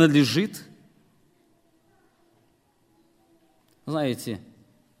не принадлежит? Знаете,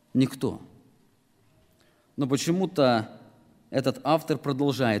 никто. Но почему-то этот автор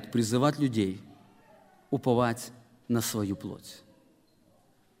продолжает призывать людей уповать на свою плоть.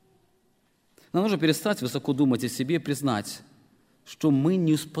 Нам нужно перестать высоко думать о себе и признать, что мы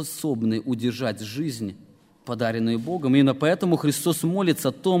не способны удержать жизнь, подаренную Богом. Именно поэтому Христос молится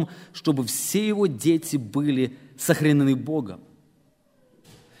о том, чтобы все Его дети были сохранены Богом.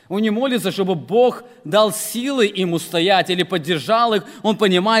 Он не молится, чтобы Бог дал силы им устоять или поддержал их. Он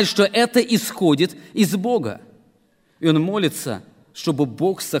понимает, что это исходит из Бога. И он молится, чтобы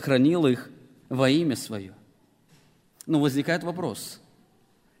Бог сохранил их во имя Свое. Но возникает вопрос: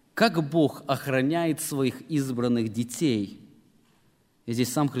 как Бог охраняет своих избранных детей? И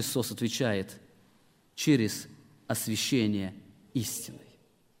здесь сам Христос отвечает: через освящение истиной.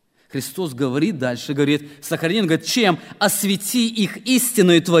 Христос говорит дальше, говорит, сохрани, он говорит, чем? Освети их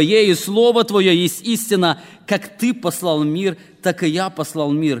истиной Твоей, и Слово Твое есть истина. Как Ты послал мир, так и я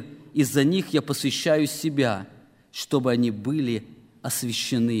послал мир. Из-за них я посвящаю себя, чтобы они были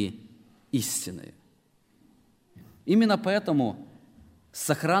освящены истиной. Именно поэтому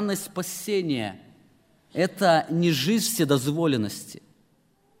сохранность спасения – это не жизнь вседозволенности,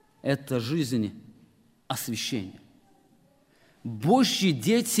 это жизнь освящения. Божьи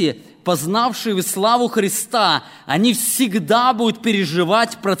дети, познавшие славу Христа, они всегда будут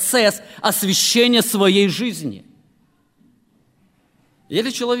переживать процесс освящения своей жизни. Если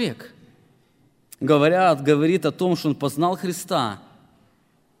человек, говорит о том, что он познал Христа,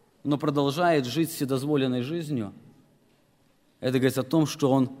 но продолжает жить вседозволенной жизнью, это говорит о том,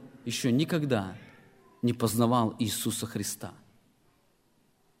 что он еще никогда не познавал Иисуса Христа.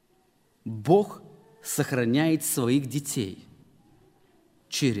 Бог сохраняет своих детей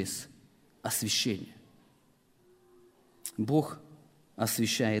через освящение. Бог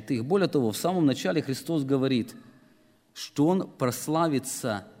освящает их. Более того, в самом начале Христос говорит, что Он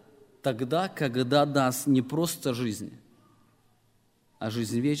прославится тогда, когда даст не просто жизнь, а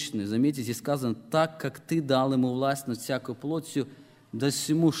жизнь вечную. Заметьте, здесь сказано, так, как Ты дал Ему власть над всякой плотью, да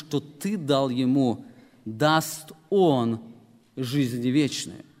всему, что Ты дал Ему, даст Он жизнь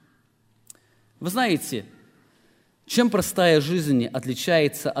вечную. Вы знаете, чем простая жизнь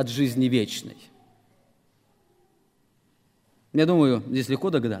отличается от жизни вечной? Я думаю, здесь легко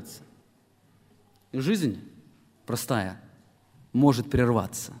догадаться. Жизнь простая может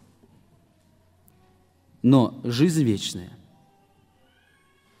прерваться, но жизнь вечная,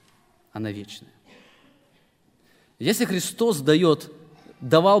 она вечная. Если Христос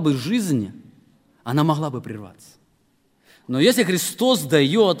давал бы жизнь, она могла бы прерваться. Но если Христос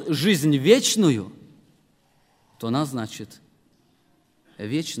дает жизнь вечную, то она, значит,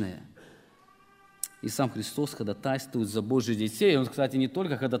 вечная. И сам Христос ходатайствует за Божьих детей. Он, кстати, не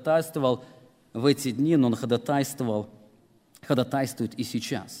только ходатайствовал в эти дни, но Он ходатайствует и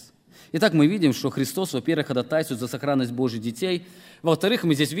сейчас. Итак, мы видим, что Христос, во-первых, ходатайствует за сохранность Божьих детей. Во-вторых,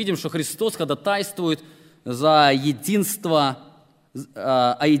 мы здесь видим, что Христос ходатайствует за единство,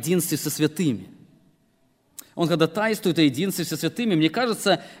 о единстве со святыми. Он ходатайствует о единстве со святыми. Мне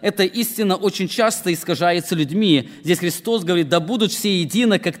кажется, эта истина очень часто искажается людьми. Здесь Христос говорит, да будут все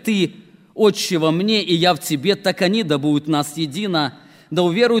едино, как Ты, Отче, во мне, и я в Тебе, так они да будут нас едино. Да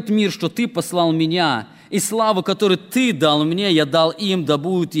уверует мир, что Ты послал Меня, и славу, которую Ты дал Мне, я дал им, да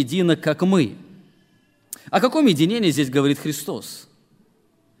будут едино, как мы. О каком единении здесь говорит Христос?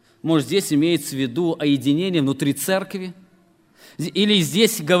 Может, здесь имеется в виду о единении внутри церкви? Или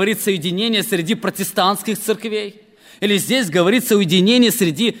здесь говорится о единении среди протестантских церквей? Или здесь говорится о единении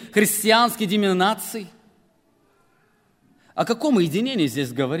среди христианских деноминаций? О каком единении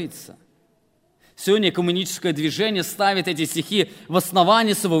здесь говорится? Сегодня экуменическое движение ставит эти стихи в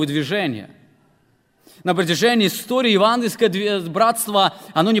основании своего движения. На протяжении истории евангельское братство,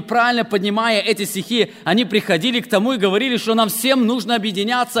 оно неправильно поднимая эти стихи, они приходили к тому и говорили, что нам всем нужно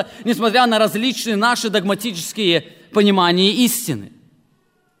объединяться, несмотря на различные наши догматические понимания истины.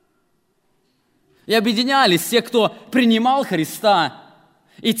 И объединялись те, кто принимал Христа,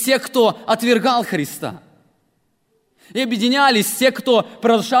 и те, кто отвергал Христа. И объединялись те, кто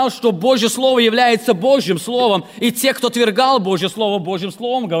провозглашал, что Божье Слово является Божьим Словом, и те, кто отвергал Божье Слово Божьим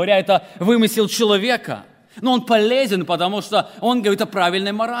Словом, говоря, это вымысел человека. Но он полезен, потому что он говорит о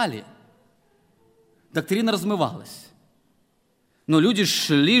правильной морали. Доктрина размывалась. Но люди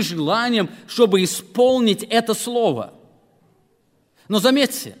шли желанием, чтобы исполнить это Слово. Но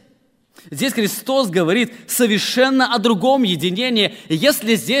заметьте, здесь Христос говорит совершенно о другом единении.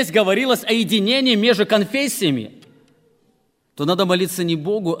 Если здесь говорилось о единении между конфессиями, то надо молиться не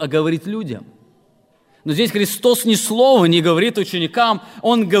Богу, а говорить людям. Но здесь Христос ни слова не говорит ученикам,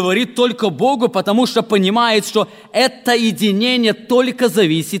 Он говорит только Богу, потому что понимает, что это единение только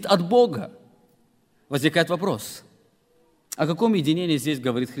зависит от Бога. Возникает вопрос, о каком единении здесь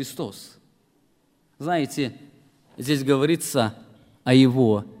говорит Христос? Знаете, здесь говорится о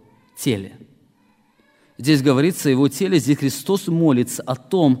Его теле. Здесь говорится о Его теле, здесь Христос молится о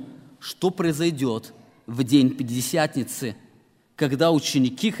том, что произойдет в день Пятидесятницы, когда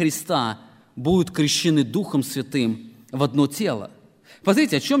ученики Христа будут крещены Духом Святым в одно тело.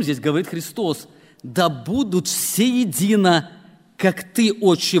 Посмотрите, о чем здесь говорит Христос. «Да будут все едино, как Ты,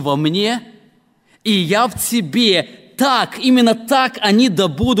 Отче, во мне, и я в Тебе. Так, именно так они да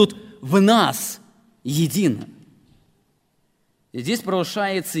будут в нас едино». И здесь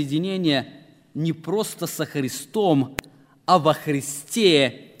провозглашается единение не просто со Христом, а во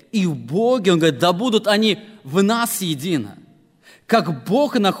Христе и в Боге. Он говорит, да будут они в нас едино. Как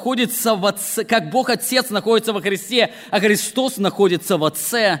Бог находится в Отце, как Бог Отец находится во Христе, а Христос находится в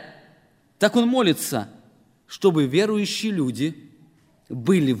Отце, так Он молится, чтобы верующие люди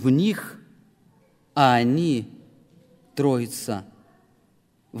были в них, а они, Троица,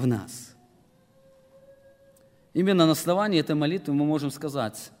 в нас. Именно на основании этой молитвы мы можем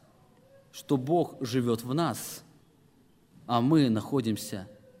сказать, что Бог живет в нас, а мы находимся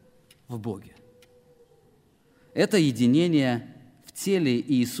в Боге. Это единение в теле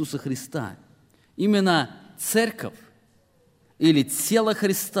Иисуса Христа. Именно церковь или тело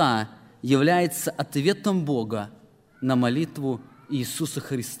Христа является ответом Бога на молитву Иисуса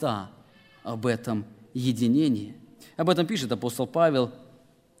Христа об этом единении. Об этом пишет апостол Павел,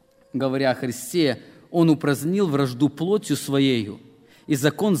 говоря о Христе, Он упразднил вражду плотью Своею и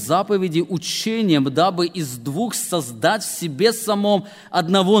закон заповеди учением, дабы из двух создать в себе самом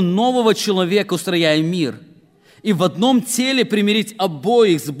одного нового человека, устрояя мир, и в одном теле примирить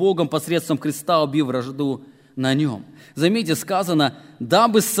обоих с Богом посредством креста, убив вражду на нем». Заметьте, сказано,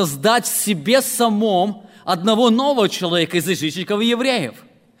 дабы создать в себе самом одного нового человека из язычников и евреев.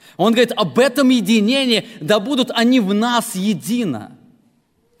 Он говорит об этом единении, да будут они в нас едино.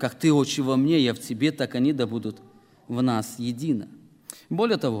 Как ты, Отче, во мне, я в тебе, так они да будут в нас едино.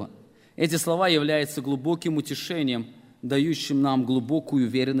 Более того, эти слова являются глубоким утешением, дающим нам глубокую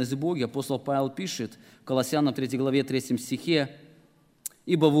уверенность в Боге. Апостол Павел пишет в Колоссянам 3 главе 3 стихе: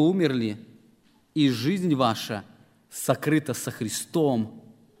 «Ибо вы умерли, и жизнь ваша сокрыта со Христом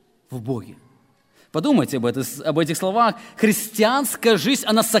в Боге». Подумайте об этих словах. Христианская жизнь,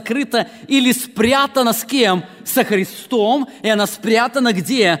 она сокрыта или спрятана с кем? Со Христом, и она спрятана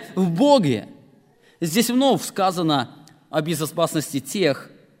где? В Боге. Здесь вновь сказано о безопасности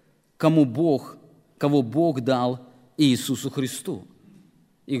тех, кого Бог дал Иисусу Христу.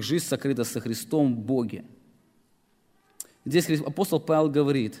 Их жизнь сокрыта со Христом в Боге. Здесь апостол Павел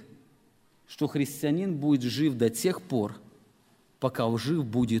говорит, что христианин будет жив до тех пор, пока жив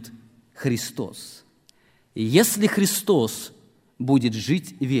будет Христос. И если Христос будет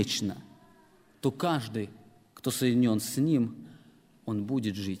жить вечно, то каждый, кто соединен с Ним, он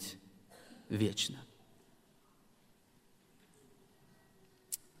будет жить вечно.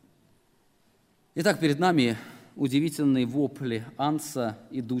 Итак, перед нами удивительные вопли Агнца,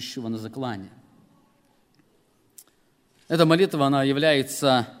 идущего на заклание. Эта молитва, она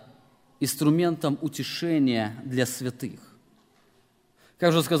является инструментом утешения для святых. Как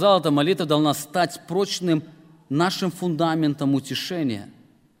уже сказал, эта молитва должна стать прочным нашим фундаментом утешения.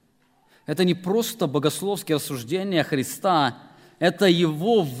 Это не просто богословские рассуждения Христа, это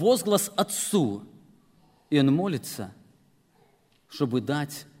Его возглас Отцу. И Он молится, чтобы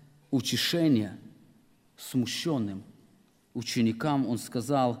дать утешение смущенным ученикам. Он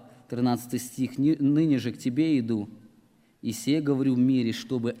сказал, 13 стих, «Ныне же к Тебе иду, и сие говорю в мире,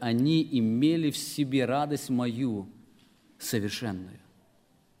 чтобы они имели в себе радость мою совершенную».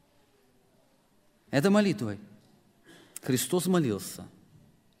 Этой молитвой Христос молился,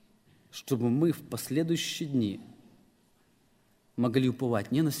 чтобы мы в последующие дни могли уповать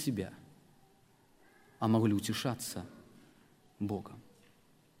не на себя, а могли утешаться Богом.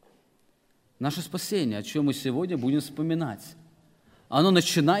 Наше спасение, о чем мы сегодня будем вспоминать, оно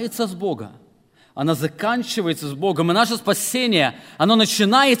начинается с Бога, оно заканчивается с Богом, и наше спасение, оно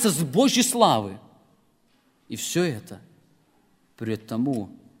начинается с Божьей славы. И все это придет к тому,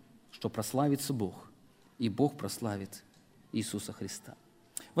 что прославится Бог, и Бог прославит Иисуса Христа.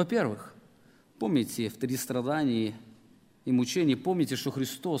 Во-первых, помните, в 3 страдании и мучении, помните, что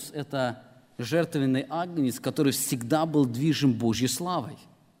Христос – это жертвенный агнец, который всегда был движим Божьей славой.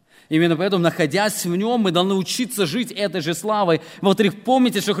 Именно поэтому, находясь в Нем, мы должны учиться жить этой же славой. Во-вторых,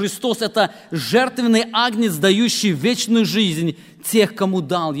 помните, что Христос – это жертвенный агнец, дающий вечную жизнь тех, кому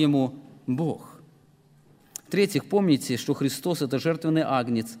дал Ему Бог. В-третьих, помните, что Христос – это жертвенный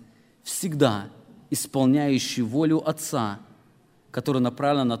агнец, всегда исполняющий волю Отца, которая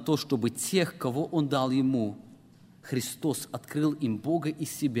направлена на то, чтобы тех, кого Он дал Ему, Христос открыл им Бога и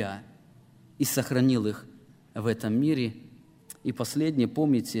себя и сохранил их в этом мире. И последнее,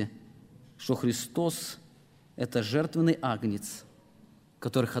 помните, что Христос – это жертвенный агнец,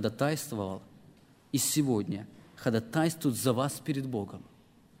 который ходатайствовал и сегодня ходатайствует за вас перед Богом,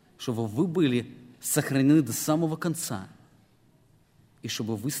 чтобы вы были сохранены до самого конца и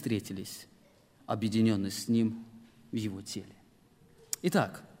чтобы вы встретились, объединенные с Ним в Его теле.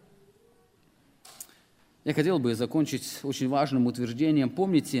 Итак, я хотел бы закончить очень важным утверждением.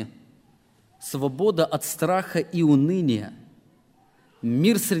 Помните, свобода от страха и уныния,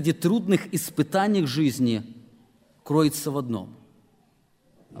 мир среди трудных испытаний жизни кроется в одном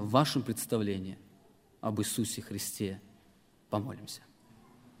 – в вашем представлении об Иисусе Христе. Помолимся.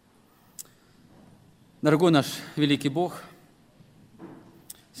 Дорогой наш великий Бог,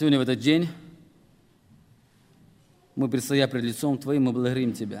 сегодня в этот день мы, предстоя пред лицом Твоим, мы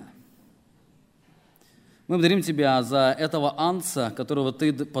благодарим Тебя. Мы благодарим Тебя за этого Агнца, которого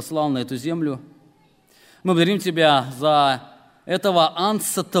Ты послал на эту землю. Мы благодарим Тебя за этого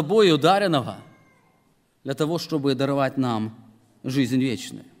Агнца Тобой ударенного, для того, чтобы даровать нам жизнь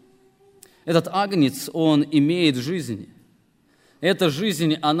вечную. Этот Агнец, он имеет жизнь. Эта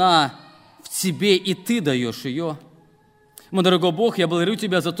жизнь, она в Тебе, и Ты даешь ее. Мой дорогой Бог, я благодарю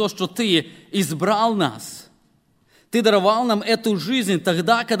Тебя за то, что Ты избрал нас. Ты даровал нам эту жизнь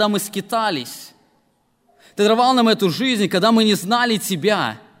тогда, когда мы скитались. Ты даровал нам эту жизнь, когда мы не знали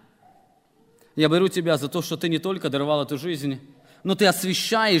Тебя. Я благодарю Тебя за то, что Ты не только даровал эту жизнь, но Ты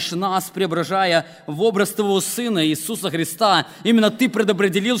освящаешь нас, преображая в образ Твоего Сына Иисуса Христа. Именно Ты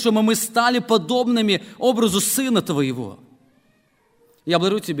предопределил, чтобы мы стали подобными образу Сына Твоего. Я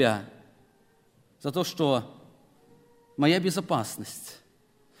благодарю Тебя за то, что моя безопасность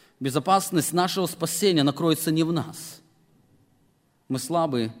нашего спасения накроется не в нас. Мы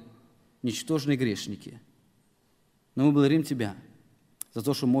слабые, ничтожные грешники. Но мы благодарим Тебя за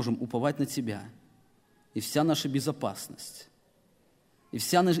то, что можем уповать на Тебя. И вся наша безопасность, и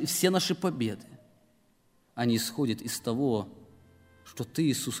все наши победы, они исходят из того, что Ты,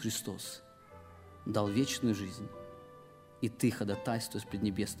 Иисус Христос, дал вечную жизнь, и Ты ходатайствуешь пред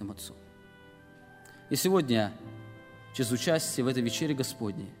Небесным Отцом. И сегодня, через участие в этой вечере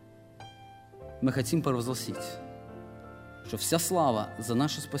Господней, мы хотим провозгласить, что вся слава за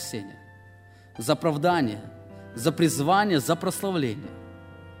наше спасение, за оправдание, за призвание, за прославление,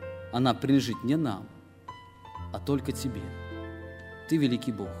 она принадлежит не нам, а только Тебе. Ты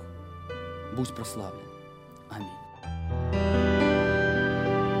великий Бог. Будь прославлен. Аминь.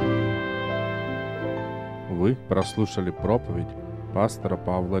 Вы прослушали проповедь пастора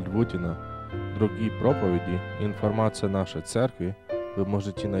Павла Львутина. Другие проповеди и информация нашей церкви вы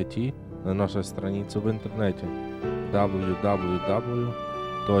можете найти на нашей странице в интернете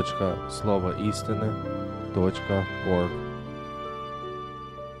www.slovoistины.org.